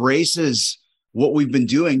embraces what we've been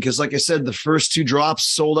doing. Because like I said, the first 2 drops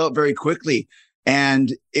sold out very quickly.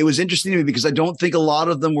 And it was interesting to me because I don't think a lot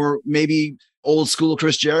of them were maybe old school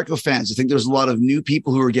Chris Jericho fans. I think there's a lot of new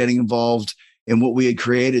people who are getting involved in what we had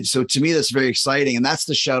created. So to me, that's very exciting. And that's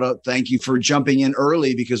the shout out. Thank you for jumping in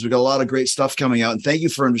early because we got a lot of great stuff coming out. And thank you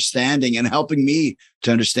for understanding and helping me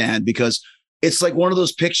to understand, because it's like one of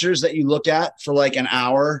those pictures that you look at for like an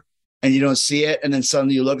hour and you don't see it. And then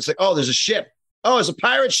suddenly you look, it's like, oh, there's a ship. Oh, it's a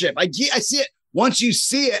pirate ship. I see it. Once you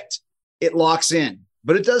see it, it locks in,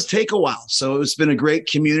 but it does take a while. So it's been a great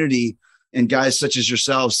community and guys such as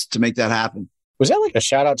yourselves to make that happen. Was that like a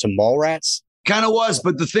shout out to Mallrats? Kind of was.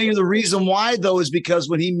 But the reason why, though, is because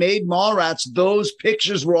when he made Mallrats, those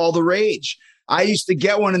pictures were all the rage. I used to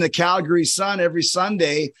get one in the Calgary Sun every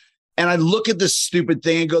Sunday, and I'd look at this stupid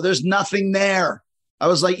thing and go, there's nothing there. I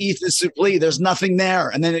was like, Ethan Suplee, there's nothing there.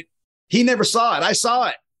 And then he never saw it. I saw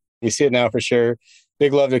it. You see it now for sure.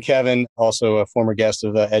 Big love to Kevin, also a former guest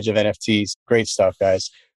of the Edge of NFTs. Great stuff, guys.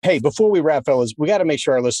 Hey, before we wrap, fellas, we got to make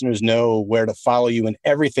sure our listeners know where to follow you and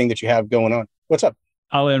everything that you have going on. What's up?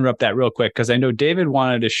 I'll interrupt that real quick because I know David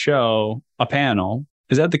wanted to show a panel.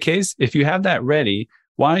 Is that the case? If you have that ready,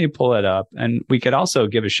 why don't you pull it up? And we could also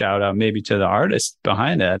give a shout out maybe to the artist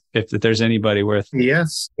behind it, if there's anybody worth.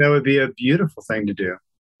 Yes, that would be a beautiful thing to do.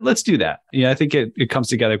 Let's do that. Yeah, I think it comes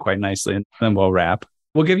together quite nicely, and then we'll wrap.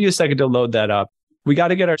 We'll give you a second to load that up. We got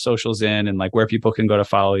to get our socials in and like where people can go to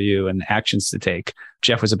follow you and actions to take.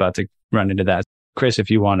 Jeff was about to run into that. Chris,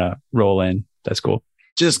 if you want to roll in, that's cool.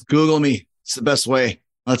 Just Google me. It's the best way.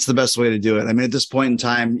 That's the best way to do it. I mean, at this point in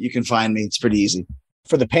time, you can find me. It's pretty easy.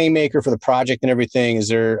 For the Painmaker, for the project and everything, is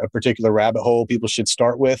there a particular rabbit hole people should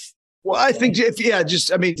start with? Well, I think Dave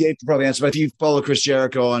could probably answer, but if you follow Chris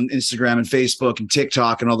Jericho on Instagram and Facebook and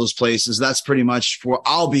TikTok and all those places, that's pretty much where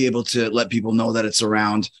I'll be able to let people know that it's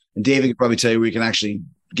around. And David could probably tell you where you can actually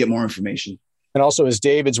get more information. And also, as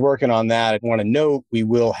David's working on that, I want to note we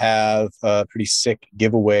will have a pretty sick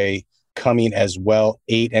giveaway coming as well.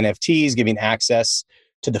 8 NFTs giving access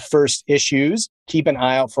to the first issues. Keep an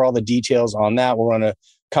eye out for all the details on that. We'll run a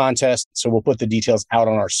contest, so we'll put the details out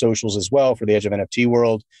on our socials as well for the Edge of NFT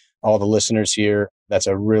World. All the listeners here, that's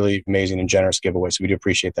a really amazing and generous giveaway. So we do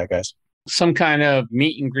appreciate that, guys. Some kind of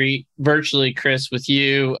meet and greet virtually, Chris, with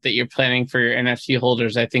you that you're planning for your NFT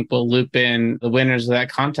holders. I think we'll loop in the winners of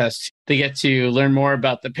that contest. They get to learn more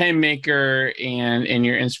about the Painmaker and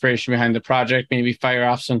your inspiration behind the project. Maybe fire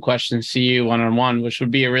off some questions to you one-on-one, which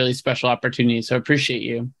would be a really special opportunity. So I appreciate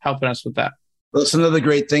you helping us with that. Well, that's another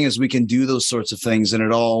great thing is we can do those sorts of things and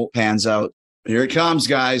it all pans out. Here it comes,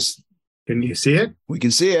 guys. Can you see it? We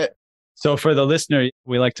can see it. So for the listener,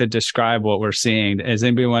 we like to describe what we're seeing. Does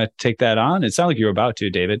anybody want to take that on? It sounds like you were about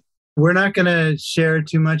to, David. We're not going to share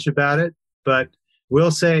too much about it, but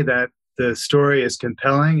we'll say that the story is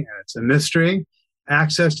compelling and it's a mystery.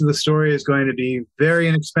 Access to the story is going to be very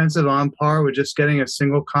inexpensive, on par with just getting a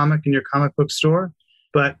single comic in your comic book store.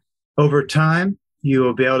 But over time, you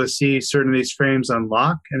will be able to see certain of these frames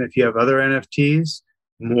unlock. And if you have other NFTs,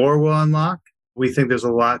 more will unlock. We think there's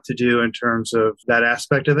a lot to do in terms of that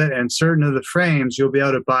aspect of it. And certain of the frames you'll be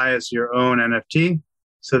able to buy as your own NFT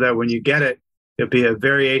so that when you get it, it'll be a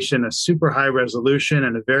variation, a super high resolution,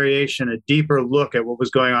 and a variation, a deeper look at what was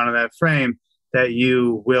going on in that frame that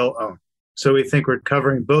you will own. So we think we're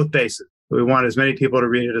covering both bases. We want as many people to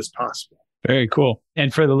read it as possible. Very cool.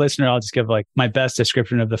 And for the listener, I'll just give like my best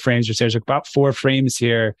description of the frames. There's about 4 frames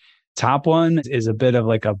here. Top one is a bit of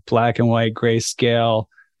like a black and white grayscale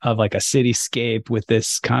of like a cityscape with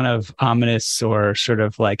this kind of ominous or sort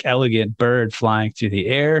of like elegant bird flying through the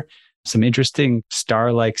air. Some interesting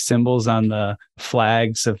star-like symbols on the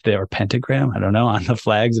flags of or pentagram, I don't know, on the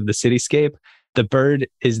flags of the cityscape. The bird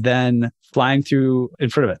is then flying through in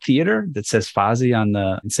front of a theater that says Fozzie on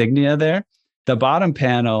the insignia there. The bottom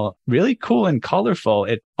panel, really cool and colorful.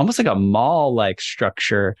 It almost like a mall-like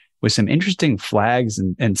structure with some interesting flags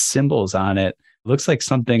and symbols on it. Looks like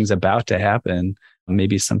something's about to happen.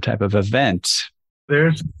 Maybe some type of event.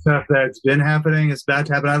 There's stuff that's been happening. It's about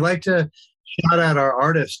to happen. I'd like to shout out our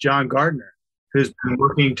artist, John Gardner, who's been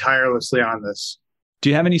working tirelessly on this. Do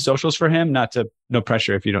you have any socials for him? No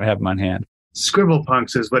pressure if you don't have them on hand.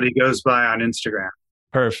 Scribblepunks is what he goes by on Instagram.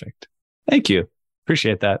 Perfect. Thank you.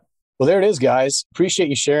 Appreciate that. Well, there it is, guys. Appreciate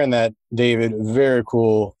you sharing that, David. Very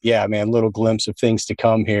cool. Yeah, man, little glimpse of things to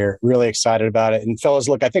come here. Really excited about it. And fellas,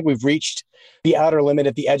 look, I think we've reached the outer limit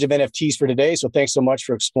at the edge of NFTs for today. So thanks so much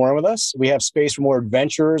for exploring with us. We have space for more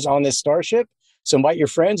adventurers on this starship. So invite your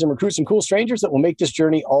friends and recruit some cool strangers that will make this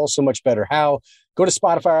journey all so much better. How? Go to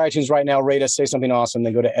Spotify or iTunes right now, rate us, say something awesome,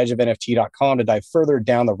 then go to edgeofnft.com to dive further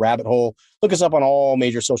down the rabbit hole. Look us up on all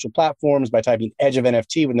major social platforms by typing Edge of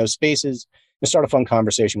NFT with no spaces and start a fun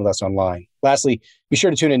conversation with us online. Lastly, be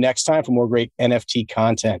sure to tune in next time for more great NFT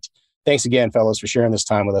content. Thanks again, fellows, for sharing this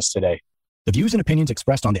time with us today. The views and opinions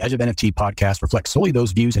expressed on the Edge of NFT podcast reflect solely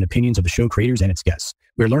those views and opinions of the show creators and its guests.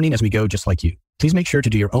 We're learning as we go, just like you. Please make sure to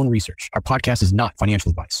do your own research. Our podcast is not financial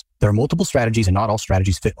advice. There are multiple strategies and not all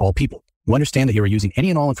strategies fit all people. You understand that you are using any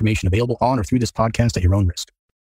and all information available on or through this podcast at your own risk.